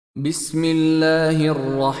بسم الله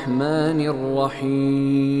الرحمن الرحيم.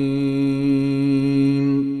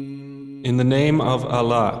 In the name of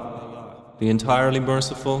Allah, the entirely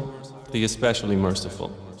merciful, the especially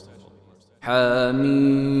merciful.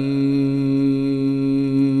 حميم.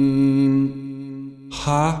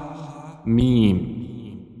 Ha-Mim.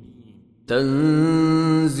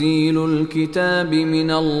 تنزيل الكتاب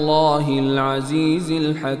من الله العزيز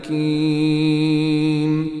الحكيم.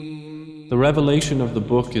 The revelation of the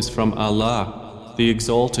book is from Allah, the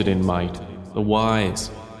exalted in might, the wise.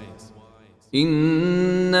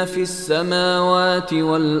 إن في السماوات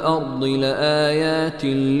والأرض لآيات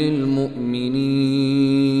للمؤمنين.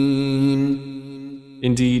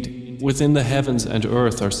 Indeed, within the heavens and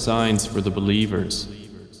earth are signs for the believers.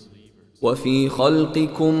 وفي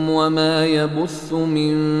خلقكم وما يبث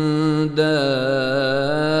من دابة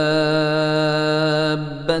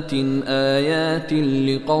آيات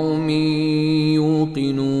لقوم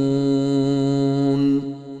يوقنون.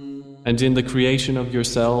 And in the creation of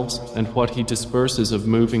yourselves and what He disperses of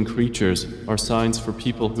moving creatures are signs for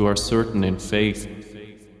people who are certain in faith.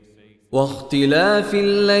 واختلاف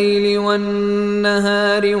الليل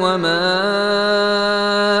والنهار وما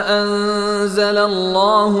أنزل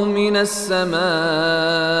الله من السماء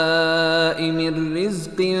من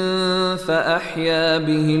رزق فأحيا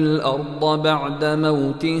به الأرض بعد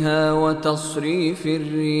موتها وتصريف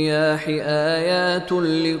الرياح آيات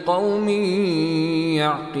لقوم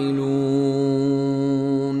يعقلون.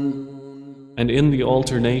 And in the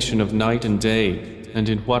alternation of night and day, and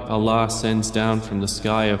in what Allah sends down from the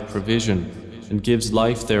sky of provision and gives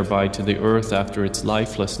life thereby to the earth after its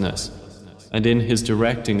lifelessness, and in His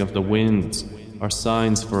directing of the winds are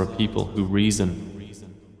signs for a people who reason.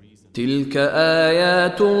 تلك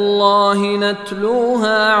آيات الله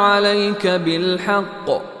نتلوها عليك بالحق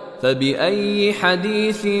فبأي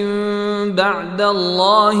حديث بعد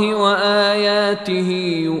الله وآياته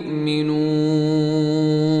يؤمنون.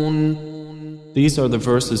 These are the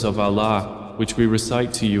verses of Allah which we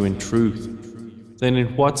recite to you in truth. Then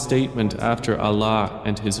in what statement after Allah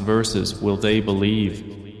and His verses will they believe?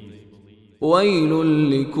 ويل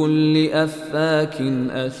لكل أفاك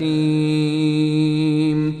أثيم.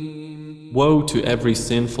 Woe to every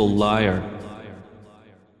sinful liar.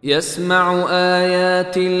 يسمع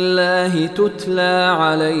آيات الله تتلى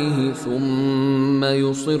عليه ثم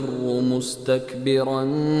يصر مستكبرا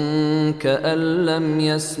كأن لم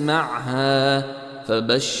يسمعها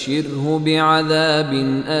فبشره بعذاب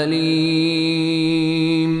أليم.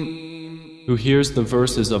 Who hears the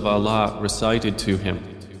verses of Allah recited to him,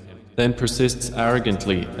 then persists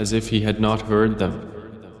arrogantly as if he had not heard them.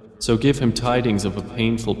 So give him tidings of a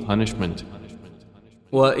painful punishment.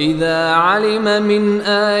 وَإِذَا عَلِمَ مِنْ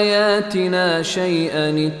آيَاتِنَا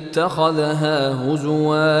شَيْئًا اتَّخَذَهَا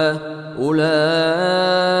هُزُوًا أُولَئِكَ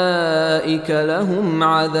لَهُمْ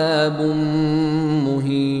عَذَابٌ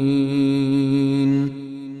مُهِينٌ.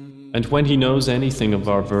 And when he knows anything of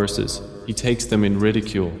our verses, he takes them in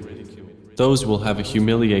ridicule. Those will have a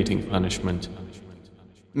humiliating punishment.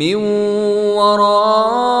 مِنْ وَرَائِهِمْ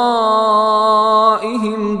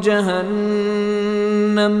جَهَنَّمُ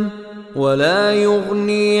ولا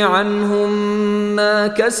يغني عنهم ما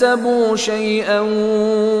كسبوا شيئا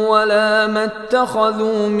ولا ما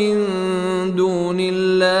اتخذوا من دون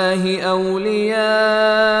الله أولياء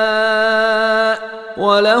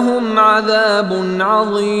ولهم عذاب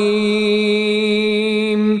عظيم.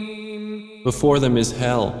 Before them is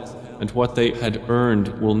hell, and what they had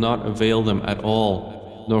earned will not avail them at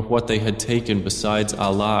all, nor what they had taken besides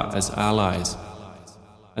Allah as allies,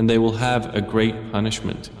 and they will have a great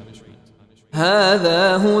punishment.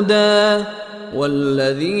 هذا هدى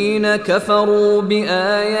والذين كفروا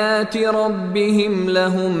بآيات ربهم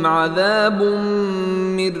لهم عذاب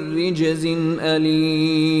من رجز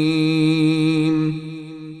أليم.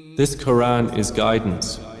 This Quran is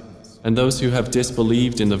guidance, and those who have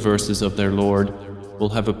disbelieved in the verses of their Lord will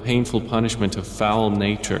have a painful punishment of foul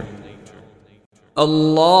nature.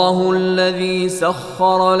 الله الذي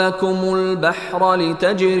سخر لكم البحر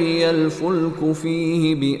لتجري الفلك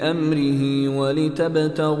فيه بأمره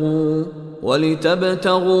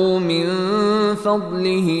ولتبتغوا من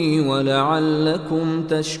فضله ولعلكم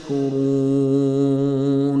تشكرون.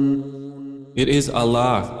 It is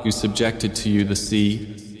Allah who subjected to you the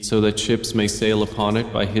sea so that ships may sail upon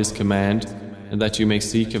it by His command and that you may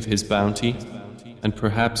seek of His bounty, and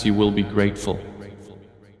perhaps you will be grateful.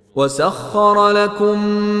 وسخر لكم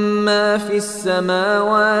ما في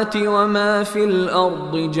السماوات وما في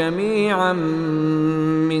الأرض جميعا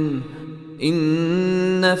منه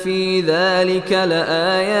إن في ذلك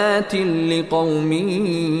لآيات لقوم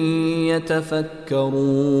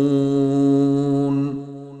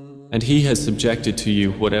يتفكرون. And He has subjected to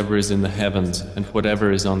you whatever is in the heavens and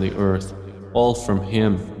whatever is on the earth, all from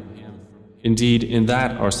Him. Indeed, in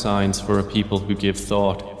that are signs for a people who give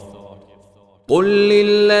thought. قل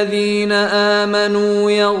للذين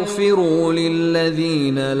آمنوا يغفروا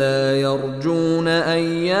للذين لا يرجون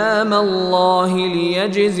أيام الله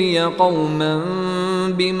ليجزي قوما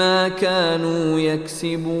بما كانوا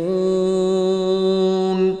يكسبون.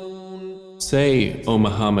 Say, O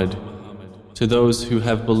Muhammad, to those who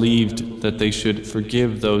have believed that they should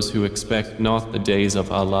forgive those who expect not the days of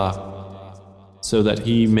Allah, so that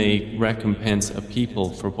He may recompense a people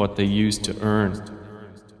for what they used to earn.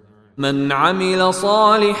 من عمل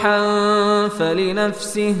صالحا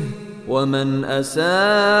فلنفسه ومن أساء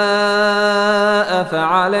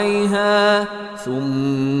فعليها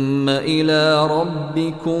ثم إلى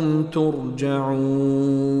ربكم ترجعون.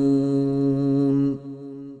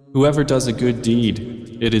 Whoever does a good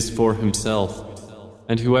deed, it is for himself,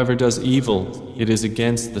 and whoever does evil, it is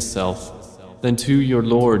against the self. Then to your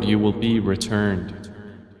Lord you will be returned.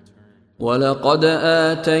 ولقد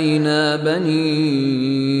آتينا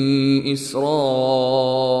بني إسرائيل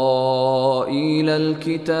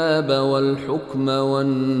الكتاب والحكم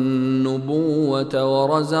والنبوة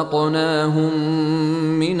ورزقناهم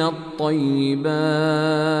من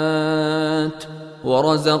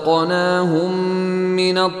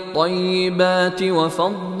الطيبات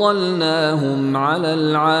وفضلناهم على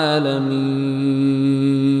العالمين.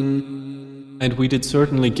 And we did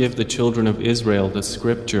certainly give the children of Israel the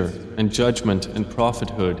scripture and judgment and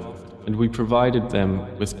prophethood, and we provided them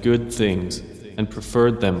with good things and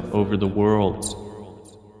preferred them over the worlds.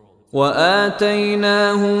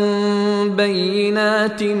 وآتيناهم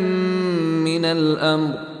بينات من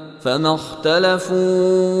الأمر فما اختلفوا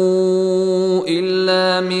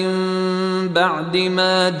إلا من بعد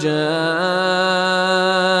ما جاءهم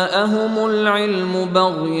العلم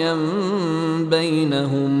بغيا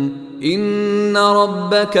بينهم إن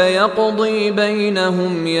ربك يقضي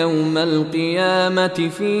بينهم يوم القيامة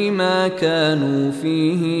فيما كانوا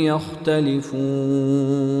فيه يختلفون.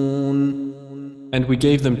 And we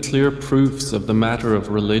gave them clear proofs of the matter of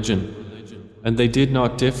religion, and they did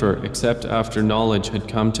not differ except after knowledge had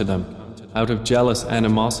come to them, out of jealous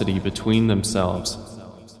animosity between themselves.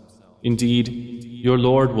 Indeed, your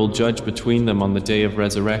Lord will judge between them on the day of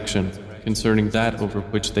resurrection concerning that over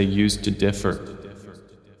which they used to differ.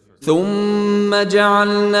 ثم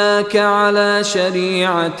جعلناك على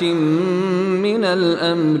شريعة من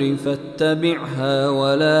الأمر فاتبعها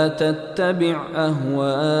ولا تتبع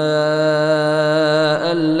أهواء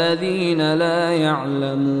الذين لا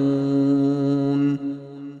يعلمون.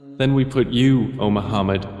 Then we put you, O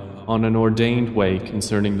Muhammad, on an ordained way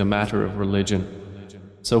concerning the matter of religion.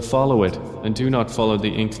 So follow it and do not follow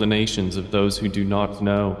the inclinations of those who do not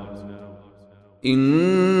know.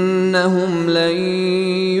 إنهم لن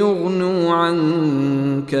يغنوا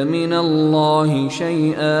عنك من الله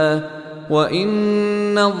شيئا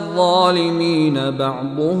وإن الظالمين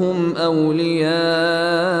بعضهم أولياء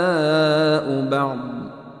بعض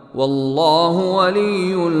والله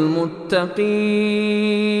ولي المتقين.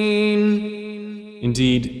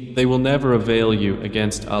 Indeed, they will never avail you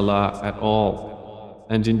against Allah at all.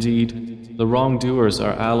 And indeed, the wrongdoers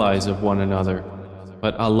are allies of one another.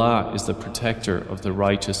 But Allah is the protector of the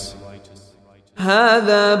righteous.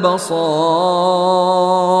 هذا بصائر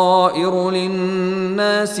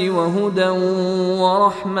للناس وهدى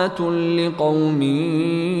ورحمة لقوم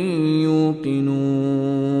يوقنون.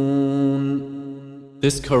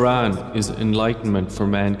 This Quran is enlightenment for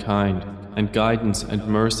mankind and guidance and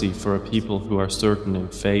mercy for a people who are certain in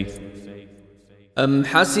faith. أم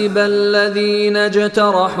حسب الذين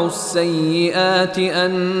اجترحوا السيئات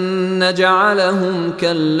أن نجعلهم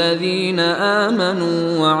كالذين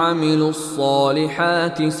آمنوا وعملوا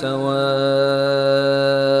الصالحات سواء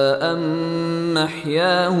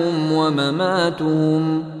محياهم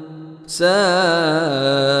ومماتهم ساء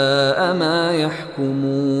ما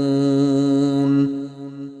يحكمون.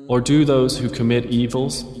 Or do those who commit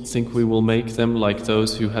evils think we will make them like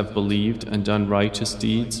those who have believed and done righteous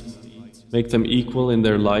deeds? Make them equal in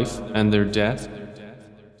their life and their death?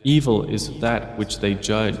 Evil is that which they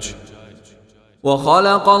judge.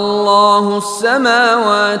 وخلق الله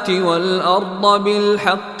السماوات والأرض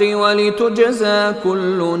بالحق ولتجزى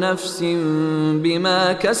كل نفس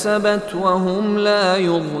بما كسبت وهم لا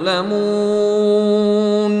يظلمون.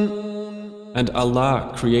 And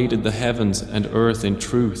Allah created the heavens and earth in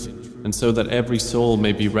truth, and so that every soul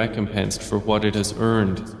may be recompensed for what it has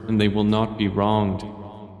earned, and they will not be wronged.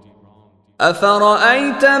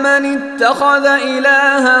 أفرأيت من اتخذ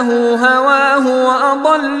إلهه هواه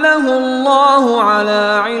وأضله الله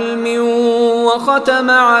على علم وختم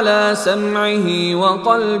على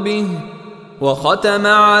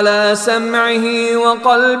سمعه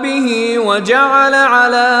وقلبه وجعل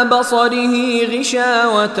على بصره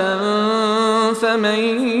غشاوة فمن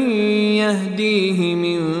يهديه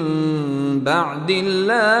من بعد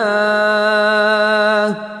الله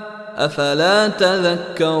أفلا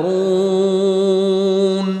تذكرون.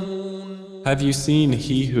 Have you seen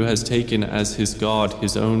he who has taken as his God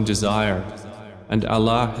his own desire, and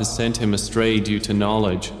Allah has sent him astray due to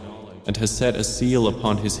knowledge, and has set a seal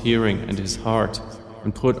upon his hearing and his heart,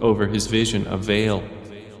 and put over his vision a veil?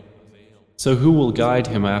 So who will guide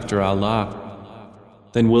him after Allah?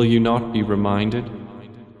 Then will you not be reminded?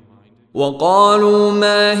 وقالوا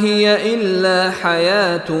ما هي إلا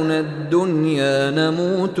حياتنا الدنيا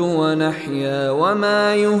نموت ونحيا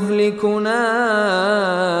وما يهلكنا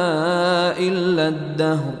إلا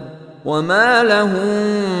الدهر وما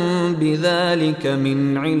لهم بذلك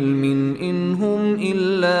من علم إن هم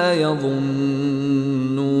إلا يظنون.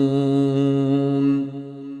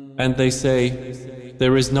 And they say,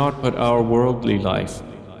 there is not but our worldly life.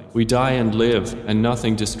 We die and live, and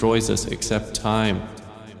nothing destroys us except time.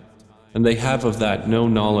 And they have of that no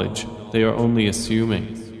knowledge, they are only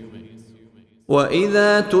assuming.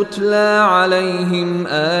 وَإِذَا تُتْلَى عَلَيْهِمْ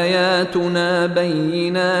آيَاتُنَا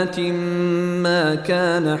بَيِّنَاتٍ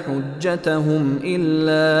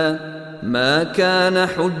ما كان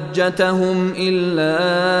حجتهم إلا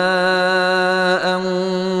أن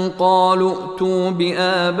قالوا ائتوا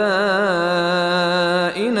بآبائنا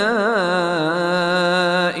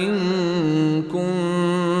إن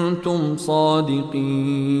كنتم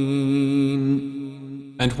صادقين.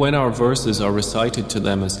 And when our verses are recited to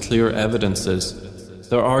them as clear evidences,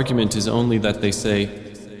 their argument is only that they say,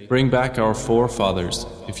 bring back our forefathers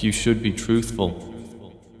if you should be truthful.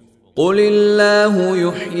 قُلِ اللَّهُ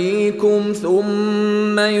يُحْيِيكُمْ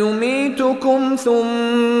ثُمَّ يُمِيتُكُمْ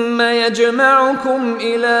ثُمَّ يَجْمَعُكُمْ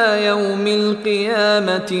إِلَى يَوْمِ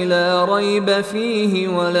الْقِيَامَةِ لَا رَيْبَ فِيهِ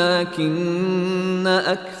وَلَكِنَّ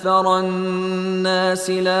أَكْثَرَ النَّاسِ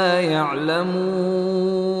لَا يَعْلَمُونَ.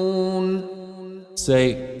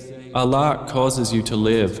 Say, Allah causes you to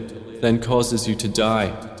live, then causes you to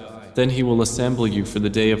die. Then He will assemble you for the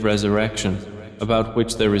day of resurrection, about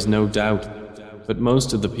which there is no doubt. But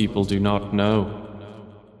most of the people do not know.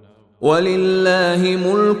 وَلِلَّهِ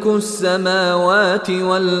مُلْكُ السَّمَاوَاتِ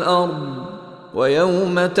وَالْأَرْضِ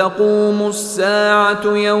وَيَوْمَ تَقُومُ السَّاعَةُ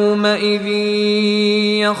يَوْمَئِذٍ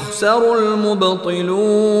يَخْسَرُ الْمُبْطِلُونَ.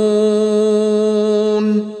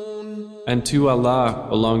 And to Allah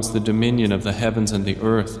belongs the dominion of the heavens and the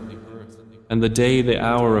earth. And the day the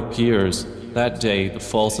hour appears, that day the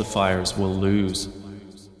falsifiers will lose.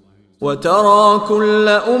 وَتَرَى كُلَّ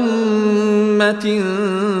أُمَّةٍ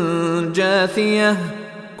جَاثِيَةً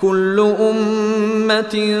كُلُّ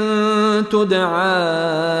أُمَّةٍ تُدْعَى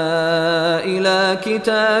إِلَى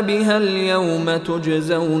كِتَابِهَا الْيَوْمَ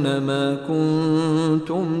تُجْزَوْنَ مَا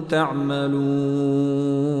كُنتُمْ تَعْمَلُونَ.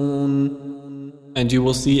 And you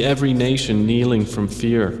will see every nation kneeling from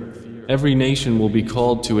fear. Every nation will be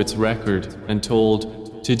called to its record and told,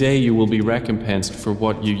 today you will be recompensed for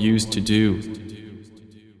what you used to do.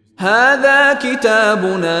 هذا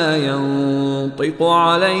كتابنا ينطق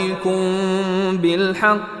عليكم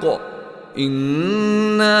بالحق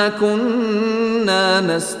إنا كنا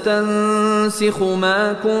نستنسخ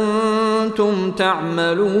ما كنتم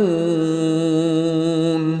تعملون.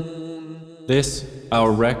 This,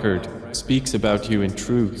 our record, speaks about you in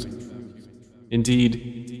truth.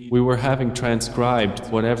 Indeed, we were having transcribed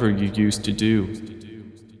whatever you used to do.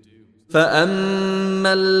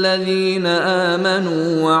 فأما الذين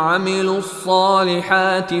آمنوا وعملوا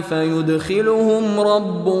الصالحات فيدخلهم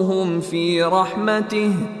ربهم في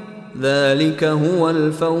رحمته ذلك هو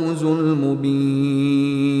الفوز المبين.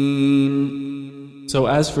 So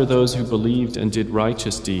as for those who believed and did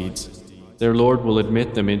righteous deeds, their Lord will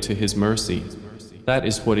admit them into His mercy. That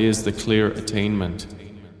is what is the clear attainment.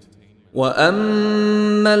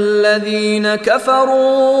 وَأَمَّا الَّذِينَ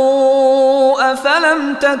كَفَرُوا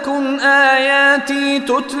أَفَلَمْ تَكُنْ آيَاتِي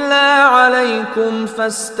تُتْلَى عَلَيْكُمْ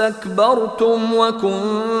فَاسْتَكْبَرْتُمْ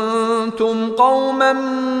وَكُنْتُمْ قَوْمًا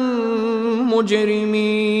مُجْرِمِينَ.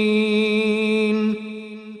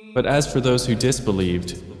 But as for those who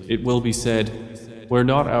disbelieved, it will be said, were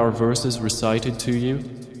not our verses recited to you?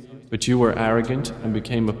 But you were arrogant and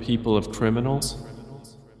became a people of criminals?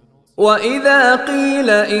 وَإِذَا قِيلَ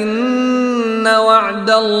إِنَّ وعد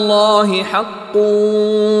الله حق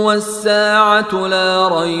والساعة لا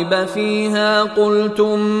ريب فيها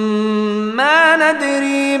قلتم ما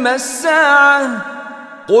ندري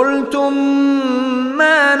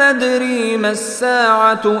ما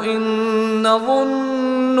الساعة إن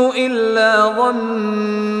نظن إلا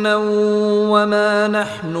ظنا وما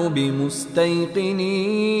نحن بمستيقنين.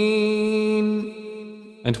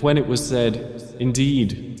 And when it was said,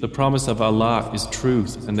 "Indeed, the promise of Allah is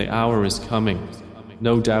truth and the hour is coming,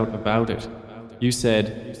 no doubt about it," you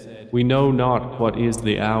said, "We know not what is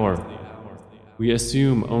the hour. We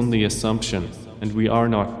assume only assumption and we are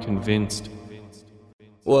not convinced."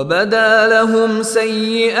 وَبَدَا لَهُمْ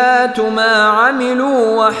سَيِّئَاتُ مَا عَمِلُوا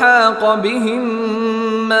وَحَاقَ بِهِمْ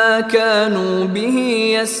مَا كَانُوا بِهِ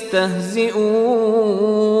يَسْتَهْزِئُونَ.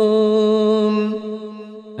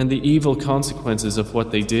 And the evil consequences of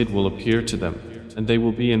what they did will appear to them, and they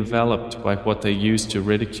will be enveloped by what they used to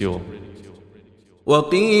ridicule.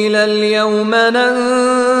 وَقِيلَ الْيَوْمَ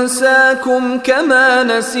نَنْسَاكُمْ كَمَا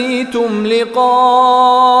نَسِيتُمْ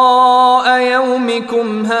لِقَاءَ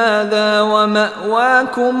يَوْمِكُمْ هَذَا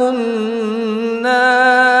وَمَأْوَاكُمُ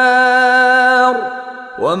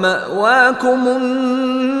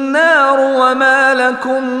النَّارُ وَمَا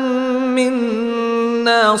لَكُمْ مِنْ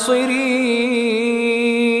نَاصِرِينَ.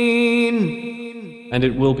 And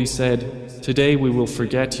it will be said, "Today we will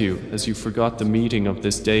forget you as you forgot the meeting of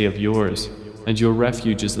this day of yours, and your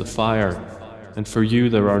refuge is the fire, and for you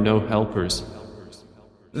there are no helpers."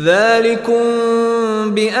 ذَلِكُمْ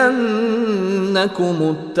بِأَنَّكُمُ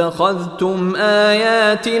اتَّخَذْتُمْ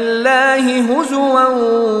آيَاتِ اللَّهِ هُزُوًا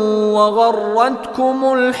وَغَرَّتْكُمُ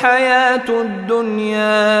الْحَيَاةُ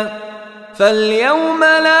الدُّنْيَا فَالْيَوْمَ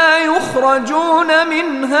لَا يُخْرَجُونَ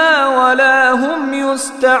مِنْهَا وَلَا هُمْ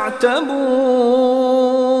يُسْتَعْتَبُونَ.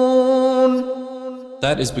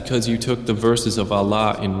 That is because you took the verses of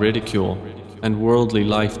Allah in ridicule, and worldly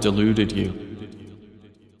life deluded you.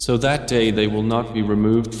 So that day they will not be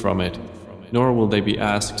removed from it, nor will they be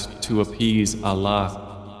asked to appease Allah.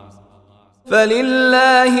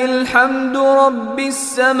 فَلِلَّهِ الْحَمْدُ رَبِّ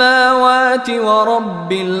السَّمَاوَاتِ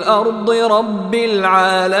وَرَبِّ الْأَرْضِ رَبِّ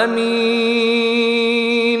الْعَالَمِينَ.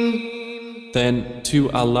 Then to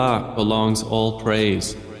Allah belongs all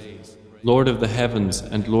praise, Lord of the heavens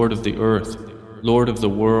and Lord of the earth, Lord of the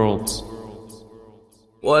worlds.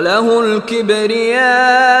 وَلَهُ الْكِبْرِيَاءُ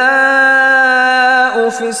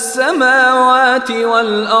فِي السَّمَاوَاتِ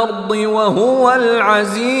وَالْأَرْضِ وَهُوَ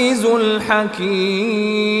الْعَزِيزُ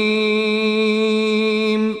الْحَكِيمُ.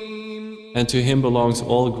 And to him belongs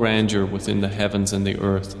all grandeur within the heavens and the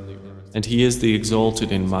earth, and he is the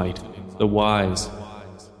exalted in might, the wise.